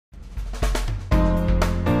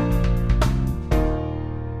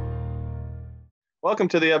Welcome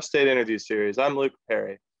to the Upstate Interview Series. I'm Luke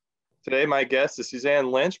Perry. Today, my guest is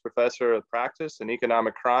Suzanne Lynch, Professor of Practice and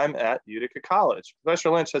Economic Crime at Utica College.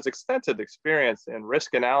 Professor Lynch has extensive experience in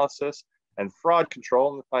risk analysis and fraud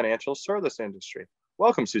control in the financial service industry.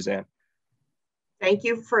 Welcome, Suzanne. Thank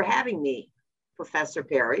you for having me, Professor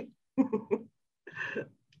Perry.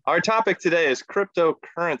 Our topic today is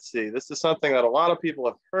cryptocurrency. This is something that a lot of people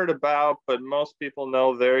have heard about, but most people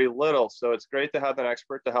know very little. So it's great to have an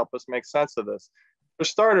expert to help us make sense of this. For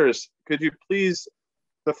starters, could you please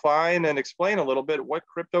define and explain a little bit what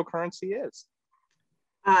cryptocurrency is?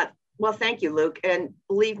 Well, thank you, Luke. And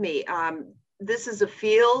believe me, this is a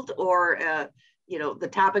field the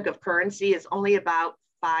topic of currency is only about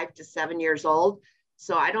 5 to 7 years old.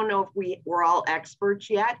 So I don't know if we're all experts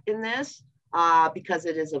yet in this because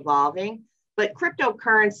it is evolving. But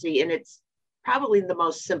cryptocurrency, and it's probably the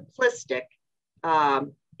most simplistic,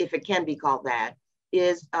 if it can be called that,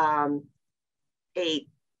 is a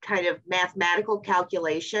kind of mathematical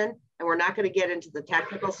calculation. And we're not going to get into the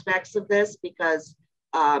technical specs of this because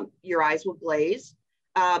your eyes will glaze.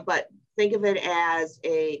 But think of it as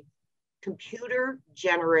a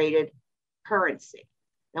computer-generated currency.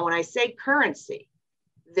 Now, when I say currency,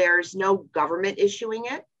 there's no government issuing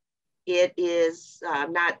it. It is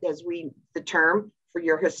not, the term for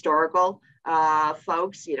your historical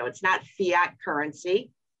folks, it's not fiat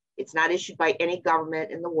currency. It's not issued by any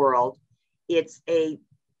government in the world. It's a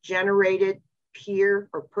generated peer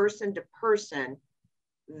or person-to-person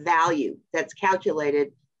value that's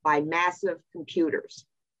calculated by massive computers.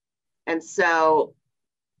 And so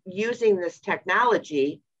using this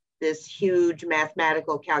technology, this huge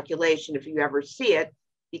mathematical calculation, if you ever see it,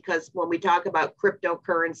 because when we talk about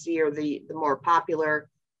cryptocurrency or the more popular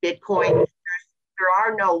Bitcoin, there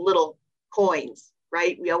are no little coins,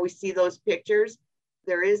 right? We always see those pictures.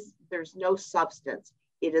 There's no substance.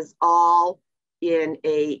 It is all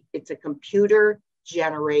it's a computer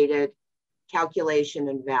generated calculation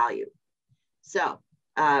and value. So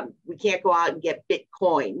we can't go out and get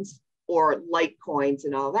Bitcoins or Litecoins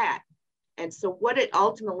and all that. And so what it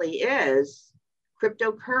ultimately is,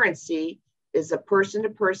 cryptocurrency is a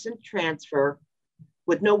person-to-person transfer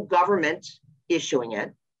with no government issuing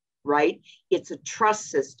it, right? It's a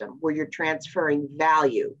trust system where you're transferring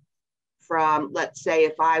value from, let's say,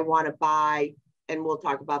 if I want to buy, and we'll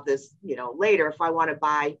talk about this, later, if I want to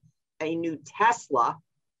buy a new Tesla,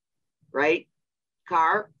 right,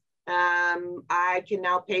 car, I can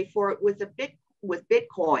now pay for it with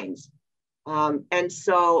Bitcoins. And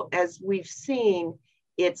so as we've seen,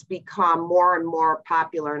 it's become more and more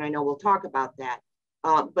popular, and I know we'll talk about that,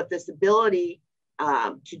 but this ability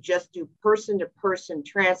to just do person-to-person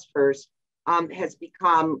transfers has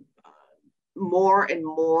become more and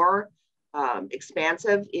more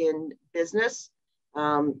expansive in business,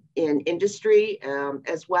 in industry,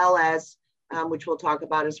 as well as, which we'll talk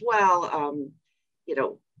about as well,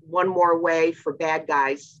 one more way for bad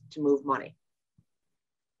guys to move money.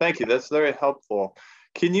 Thank you. That's very helpful.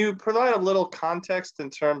 Can you provide a little context in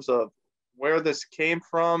terms of where this came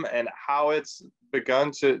from and how it's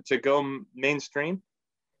begun to go mainstream?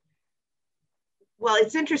 Well,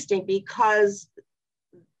 it's interesting because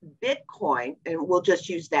Bitcoin, and we'll just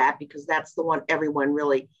use that because that's the one everyone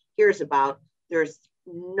really hears about. There's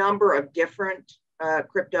a number of different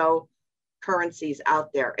cryptocurrencies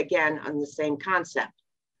out there, again, on the same concept.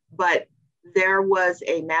 But there was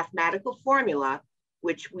a mathematical formula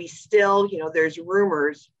which we still, there's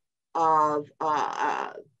rumors of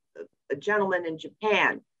a gentleman in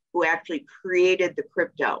Japan who actually created the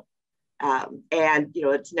crypto. And,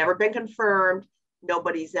 it's never been confirmed.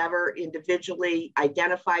 Nobody's ever individually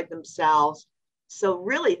identified themselves. So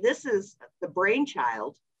really, this is the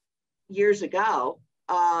brainchild years ago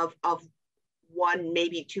of one,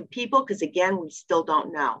 maybe two people, because again, we still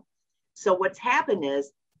don't know. So what's happened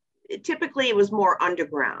is, typically it was more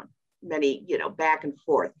underground, many, back and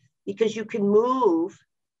forth, because you can move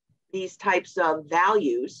these types of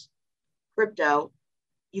values, crypto,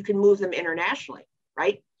 you can move them internationally,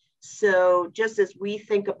 right? So just as we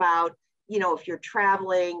think about, if you're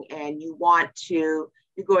traveling and you're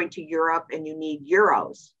going to Europe and you need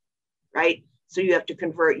euros, right? So you have to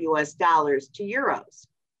convert US dollars to euros.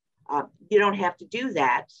 You don't have to do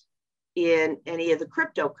that in any of the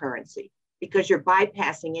cryptocurrency because you're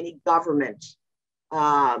bypassing any government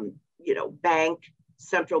bank,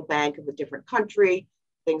 central bank of a different country,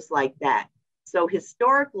 things like that. So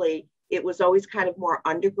historically, it was always kind of more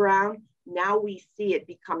underground. Now we see it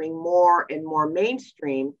becoming more and more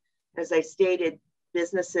mainstream. As I stated,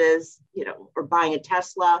 businesses, are buying a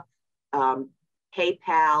Tesla,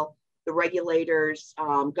 PayPal, the regulators,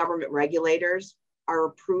 government regulators are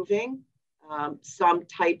approving some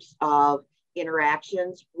types of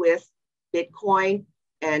interactions with Bitcoin,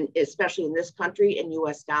 and especially in this country, in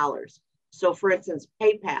US dollars. So for instance,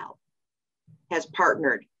 PayPal has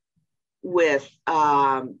partnered with,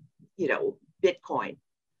 Bitcoin.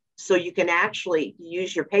 So you can actually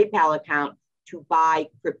use your PayPal account to buy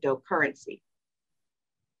cryptocurrency.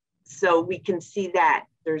 So we can see that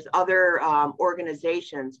there's other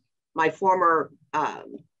organizations. My former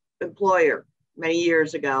employer many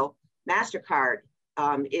years ago, MasterCard,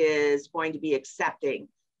 is going to be accepting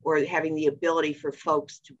or having the ability for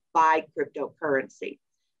folks to buy cryptocurrency.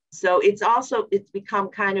 So it's become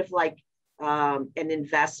kind of like an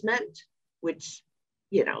investment, which,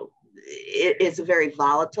 it is a very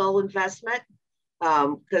volatile investment,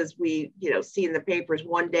 because we, see in the papers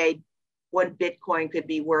one day, one Bitcoin could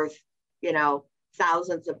be worth,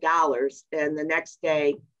 thousands of dollars, and the next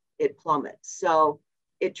day it plummets. So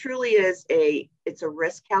it truly is it's a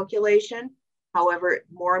risk calculation. However,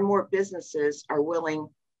 more and more businesses are willing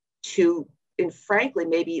to, and frankly,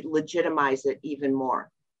 maybe legitimize it even more.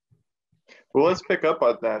 Well, let's pick up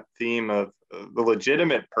on that theme of the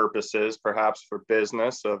legitimate purposes, perhaps for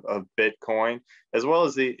business of Bitcoin, as well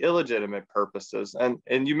as the illegitimate purposes.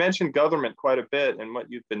 And you mentioned government quite a bit in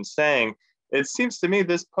what you've been saying. It seems to me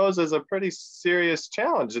this poses a pretty serious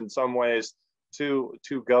challenge in some ways to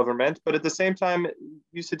government, but at the same time,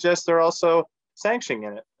 you suggest they're also sanctioning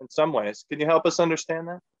it in some ways. Can you help us understand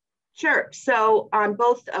that? Sure. So on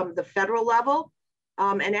both the federal level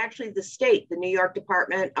and actually the state, the New York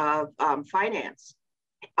Department of Finance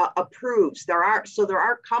approves. There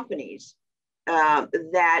are companies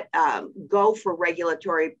that go for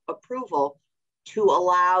regulatory approval to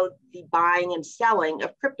allow the buying and selling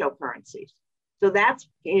of cryptocurrencies. So that's,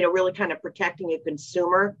 really kind of protecting a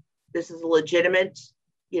consumer. This is a legitimate,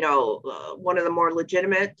 one of the more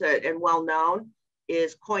legitimate and well-known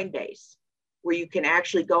is Coinbase, where you can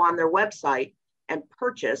actually go on their website and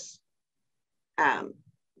purchase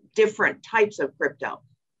different types of crypto.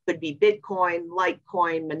 Could be Bitcoin,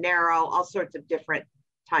 Litecoin, Monero, all sorts of different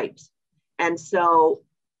types. And so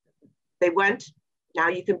now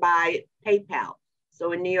you can buy PayPal.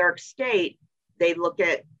 So in New York State, they look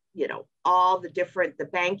at, all the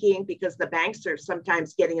banking, because the banks are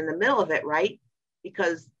sometimes getting in the middle of it, right?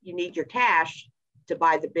 Because you need your cash to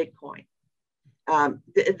buy the Bitcoin.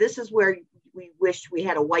 This is where we wish we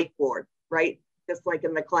had a whiteboard, right? Just like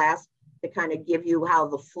in the class, to kind of give you how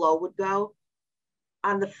the flow would go.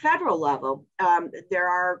 On the federal level, there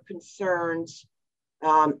are concerns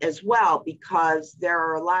as well, because there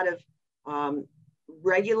are a lot of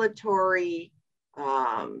regulatory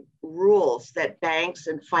rules that banks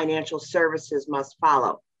and financial services must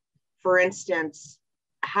follow. For instance,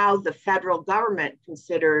 how the federal government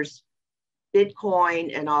considers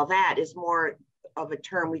Bitcoin and all that is more of a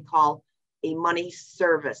term we call a money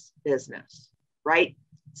service business, right?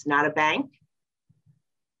 It's not a bank,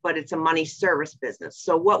 but it's a money service business.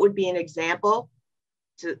 So what would be an example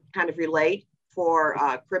to kind of relate for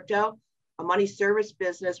crypto? A money service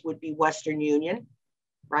business would be Western Union,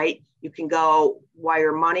 right? You can go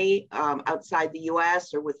wire money outside the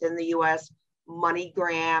US or within the US,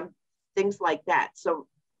 MoneyGram, things like that. So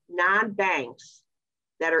non-banks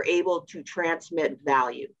that are able to transmit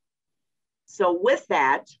value. So with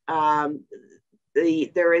that,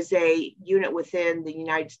 there is a unit within the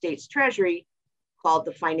United States Treasury called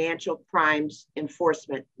the Financial Crimes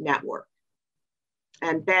Enforcement Network.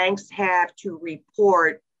 And banks have to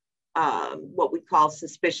report what we call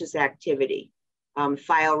suspicious activity,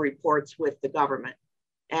 file reports with the government.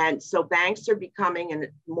 And so banks are becoming and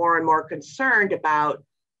more concerned about,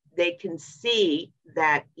 they can see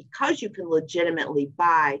that because you can legitimately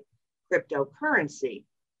buy cryptocurrency,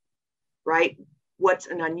 right? What's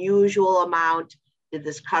an unusual amount? Did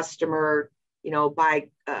this customer, buy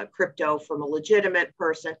crypto from a legitimate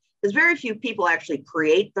person? Because very few people actually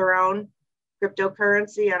create their own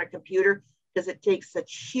cryptocurrency on a computer, because it takes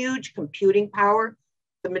such huge computing power.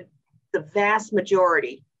 The vast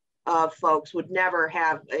majority of folks would never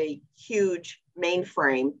have a huge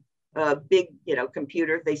mainframe, big,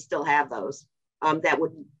 computer. They still have those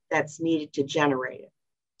that's needed to generate it.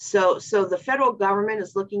 So the federal government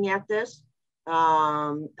is looking at this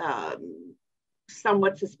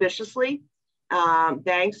somewhat suspiciously.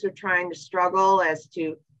 Banks are trying to struggle as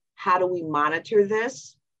to how do we monitor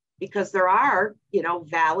this, because there are,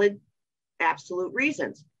 valid, absolute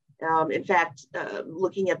reasons. In fact,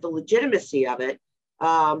 looking at the legitimacy of it,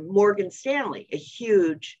 Morgan Stanley, a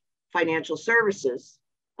huge financial services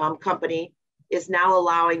company, is now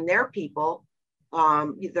allowing their people,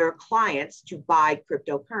 their clients, to buy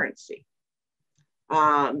cryptocurrency.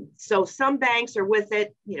 So some banks are with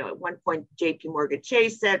it. At one point, JP Morgan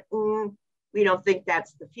Chase said, we don't think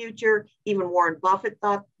that's the future. Even Warren Buffett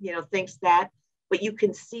thinks that. But you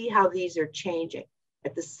can see how these are changing.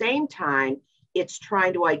 At the same time, it's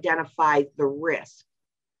trying to identify the risk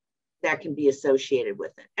that can be associated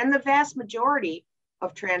with it. And the vast majority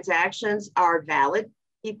of transactions are valid.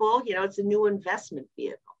 People, it's a new investment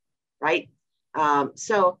vehicle, right?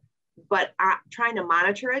 But I'm trying to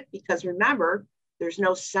monitor it because remember, there's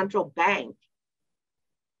no central bank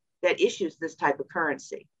that issues this type of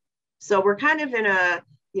currency. So we're kind of in the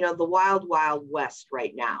wild, wild west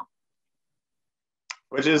right now.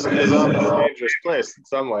 Which is a dangerous place in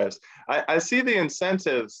some ways. I see the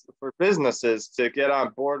incentives for businesses to get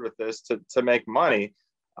on board with this to make money.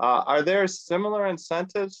 Are there similar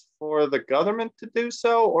incentives for the government to do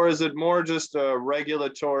so, or is it more just a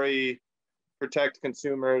regulatory protect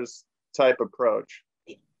consumers type approach?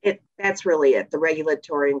 That's really it. The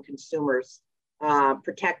regulatory and consumers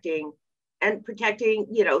protecting, some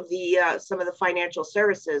of the financial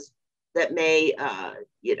services that may,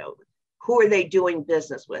 who are they doing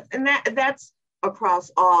business with? And that's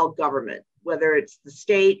across all government, whether it's the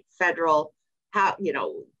state, federal,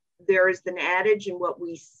 there is an adage in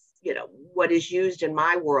what is used in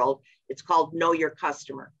my world, it's called know your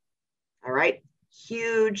customer. All right.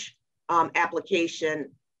 Huge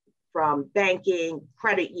application from banking,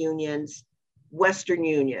 credit unions, Western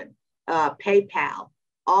Union, PayPal,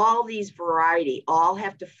 all these variety, all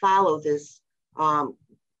have to follow this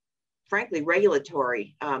frankly,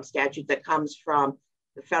 regulatory statute that comes from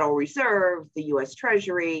the Federal Reserve, the US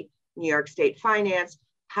Treasury, New York State Finance.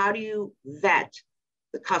 How do you vet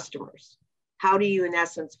the customers? How do you, in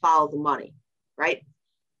essence, follow the money, right?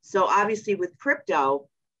 So obviously with crypto,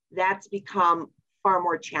 that's become far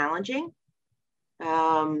more challenging.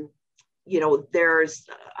 There's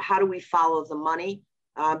how do we follow the money?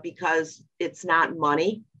 Because it's not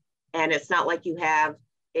money and it's not like you have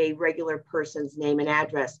a regular person's name and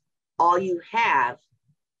address. All you have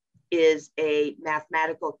is a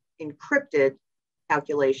mathematical encrypted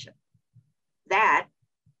calculation that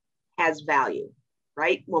has value,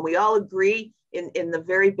 right? When we all agree in the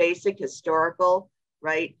very basic historical,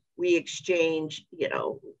 right? We exchange,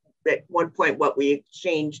 at one point we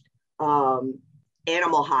exchanged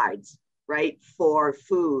animal hides, right? For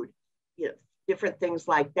food, different things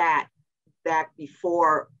like that back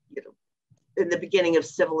before, in the beginning of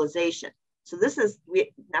civilization. So this is,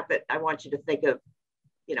 not that I want you to think of,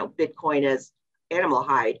 Bitcoin as animal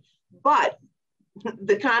hide, but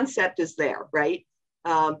the concept is there, right?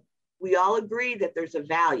 We all agree that there's a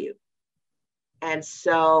value. And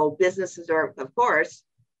so businesses are, of course,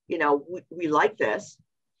 we like this.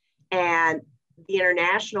 And the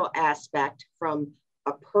international aspect from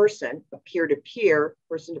a person, a peer-to-peer,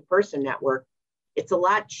 person-to-person network, it's a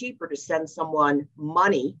lot cheaper to send someone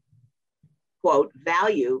money, quote,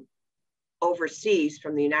 value, overseas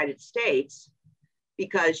from the United States,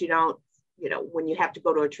 because when you have to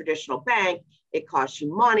go to a traditional bank, it costs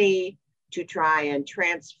you money to try and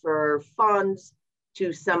transfer funds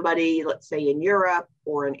to somebody, let's say in Europe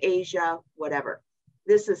or in Asia, whatever.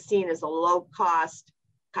 This is seen as a low cost,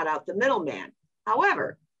 cut out the middleman.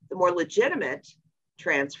 However, the more legitimate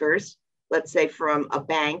transfers, let's say from a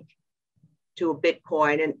bank to a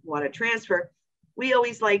Bitcoin and want to transfer, we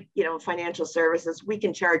always like, financial services, we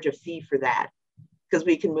can charge a fee for that because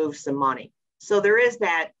we can move some money. So there is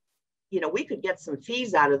that, we could get some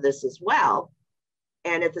fees out of this as well.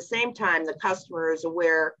 And at the same time, the customer is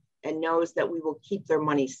aware and knows that we will keep their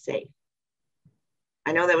money safe.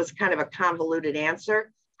 I know that was kind of a convoluted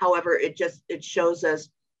answer. However, it shows us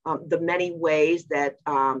the many ways that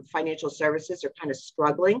financial services are kind of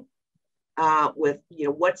struggling with,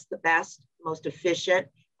 what's the best, most efficient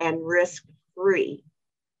and risk-free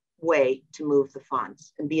way to move the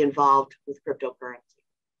funds and be involved with cryptocurrency.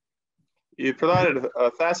 You provided a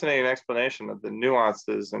fascinating explanation of the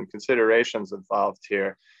nuances and considerations involved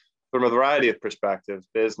here from a variety of perspectives,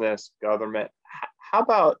 business, government. How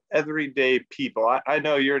about everyday people? I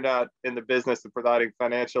know you're not in the business of providing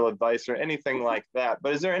financial advice or anything like that,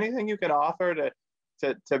 but is there anything you can offer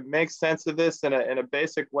to make sense of this in a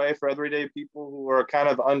basic way for everyday people who are kind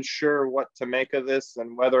of unsure what to make of this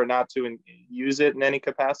and whether or not to use it in any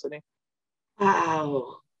capacity?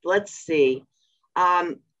 Wow, let's see.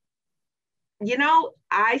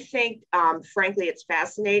 I think, frankly, it's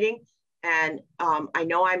fascinating. And I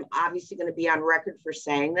know I'm obviously going to be on record for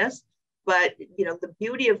saying this, but, the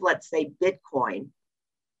beauty of, let's say, Bitcoin,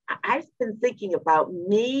 I've been thinking about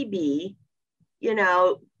maybe,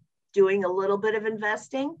 doing a little bit of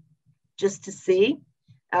investing just to see.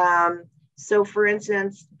 So for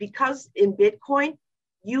instance, because in Bitcoin,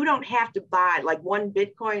 you don't have to buy like one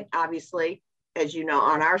Bitcoin, obviously, as you know,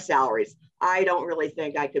 on our salaries. I don't really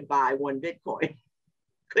think I could buy one Bitcoin,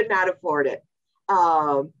 could not afford it.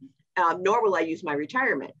 Nor will I use my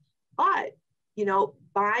retirement. But,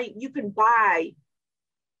 you can buy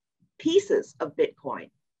pieces of Bitcoin,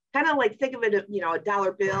 kind of like think of it, a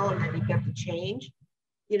dollar bill, and then you get the change.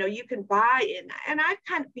 You can buy it, and I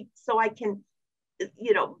kind of, so I can,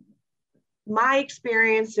 my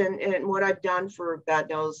experience and what I've done for God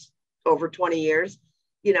knows over 20 years,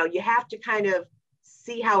 you have to kind of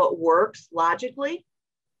see how it works logically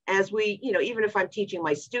as we, even if I'm teaching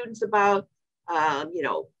my students about,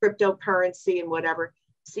 cryptocurrency and whatever,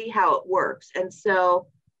 see how it works. And so,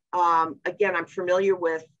 again, I'm familiar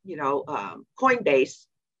with, Coinbase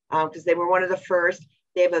because they were one of the first.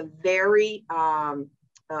 They have a very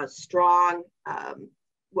strong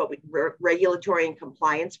regulatory and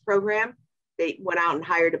compliance program. They went out and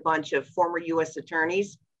hired a bunch of former U.S.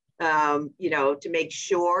 attorneys, to make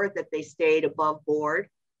sure that they stayed above board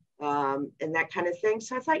and that kind of thing.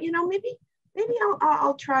 So I thought, maybe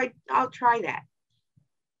I'll try that.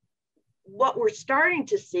 What we're starting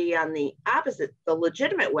to see on the opposite, the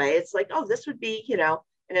legitimate way, it's like, oh, this would be,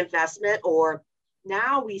 an investment. Or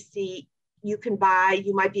now we see you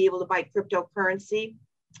might be able to buy cryptocurrency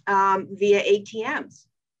via ATMs.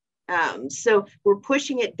 So we're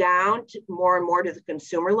pushing it down to more and more to the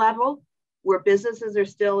consumer level, where businesses are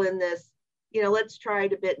still in this, let's try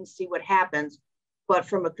it a bit and see what happens. But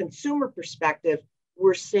from a consumer perspective,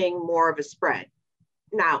 we're seeing more of a spread.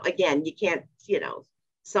 Now, again, you can't,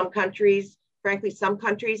 some countries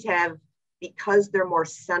have, because they're more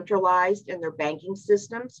centralized in their banking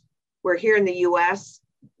systems, where here in the US,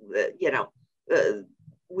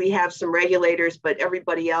 we have some regulators, but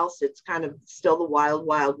everybody else, it's kind of still the wild,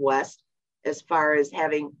 wild west as far as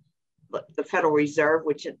having the Federal Reserve,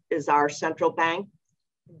 which is our central bank,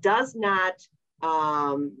 does not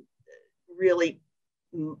really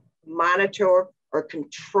monitor or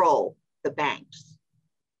control the banks.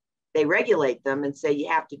 They regulate them and say, you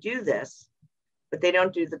have to do this, but they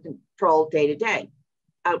don't do the control day to day.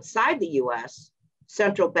 Outside the US,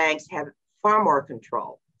 central banks have far more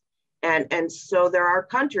control. And so there are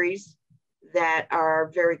countries that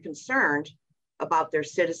are very concerned about their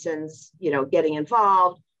citizens, getting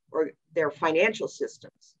involved, or their financial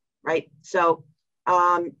systems, right? So,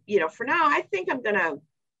 for now, I think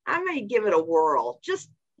I may give it a whirl, just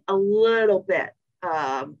a little bit.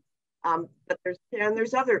 But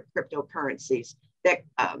there's other cryptocurrencies that,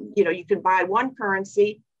 you can buy one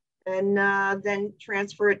currency and then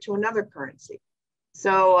transfer it to another currency.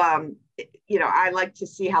 So, I like to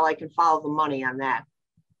see how I can follow the money on that.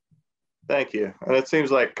 Thank you. And it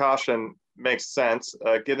seems like caution makes sense,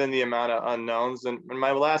 given the amount of unknowns. And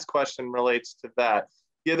my last question relates to that.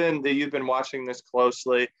 Given that you've been watching this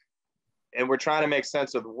closely, and we're trying to make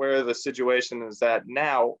sense of where the situation is at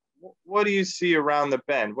now, what do you see around the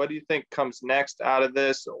bend? What do you think comes next out of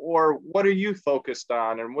this? Or what are you focused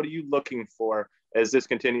on, and what are you looking for as this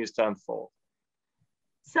continues to unfold?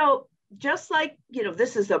 So just like,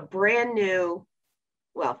 this is a brand new,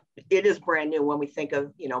 well, it is brand new when we think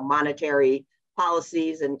of, monetary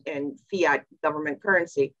policies and fiat government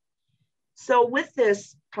currency. So with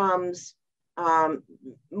this comes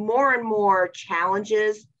more and more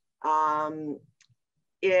challenges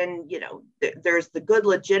there's the good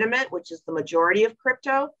legitimate, which is the majority of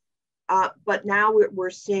crypto. But now we're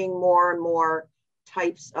seeing more and more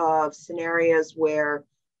types of scenarios where,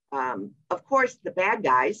 of course, the bad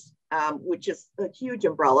guys, which is a huge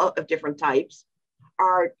umbrella of different types,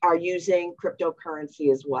 are using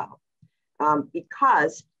cryptocurrency as well,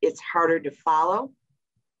 because it's harder to follow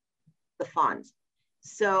the funds.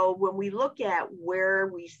 So when we look at where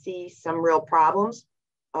we see some real problems,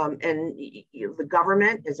 and the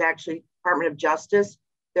government is actually Department of Justice,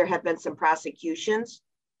 there have been some prosecutions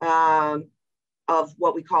of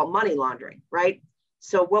what we call money laundering, right?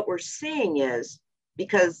 So what we're seeing is,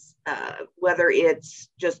 because whether it's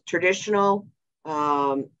just traditional,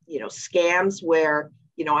 scams where,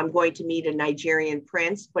 I'm going to meet a Nigerian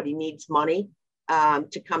prince, but he needs money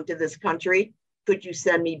to come to this country. Could you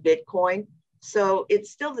send me Bitcoin? So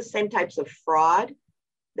it's still the same types of fraud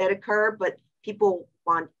that occur, but people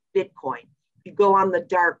want Bitcoin. You go on the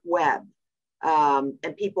dark web,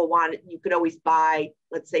 and people want it. You could always buy,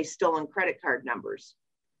 let's say, stolen credit card numbers,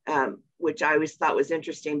 which I always thought was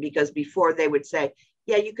interesting, because before they would say,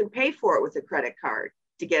 yeah, you can pay for it with a credit card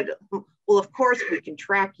to get it. Well, of course, we can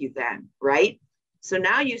track you then, right? So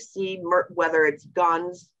now you see whether it's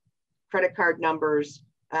guns, credit card numbers,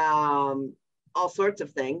 all sorts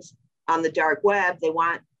of things on the dark web. They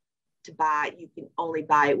want to buy, you can only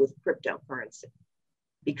buy it with cryptocurrency.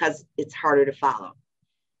 because it's harder to follow.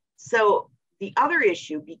 So the other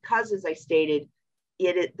issue, because as I stated,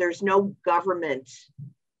 there's no government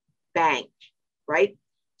bank, right?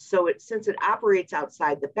 So since it operates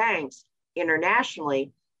outside the banks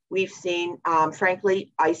internationally, we've seen,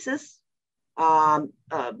 frankly, ISIS,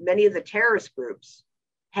 many of the terrorist groups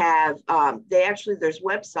have, there's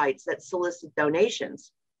websites that solicit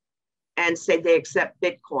donations and say they accept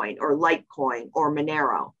Bitcoin or Litecoin or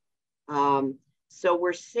Monero. So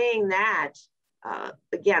we're seeing that,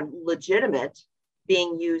 again, legitimate,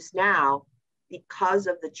 being used now because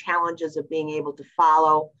of the challenges of being able to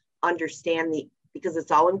follow, understand because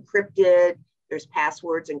it's all encrypted, there's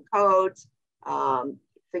passwords and codes,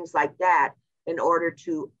 things like that, in order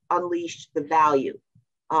to unleash the value.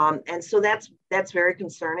 And so that's very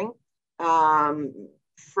concerning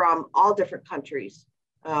from all different countries.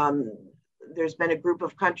 There's been a group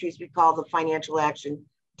of countries we call the Financial Action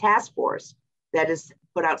Task Force that has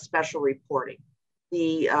put out special reporting.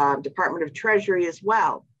 The Department of Treasury as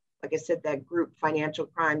well. Like I said, that group, Financial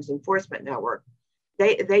Crimes Enforcement Network,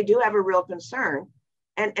 they do have a real concern.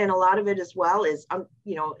 And a lot of it as well is,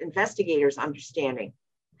 investigators understanding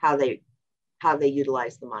how they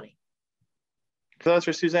utilize the money.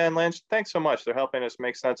 Professor Suzanne Lynch, thanks so much for helping us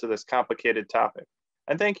make sense of this complicated topic.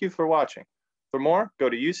 And thank you for watching. For more, go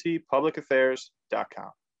to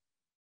ucpublicaffairs.com.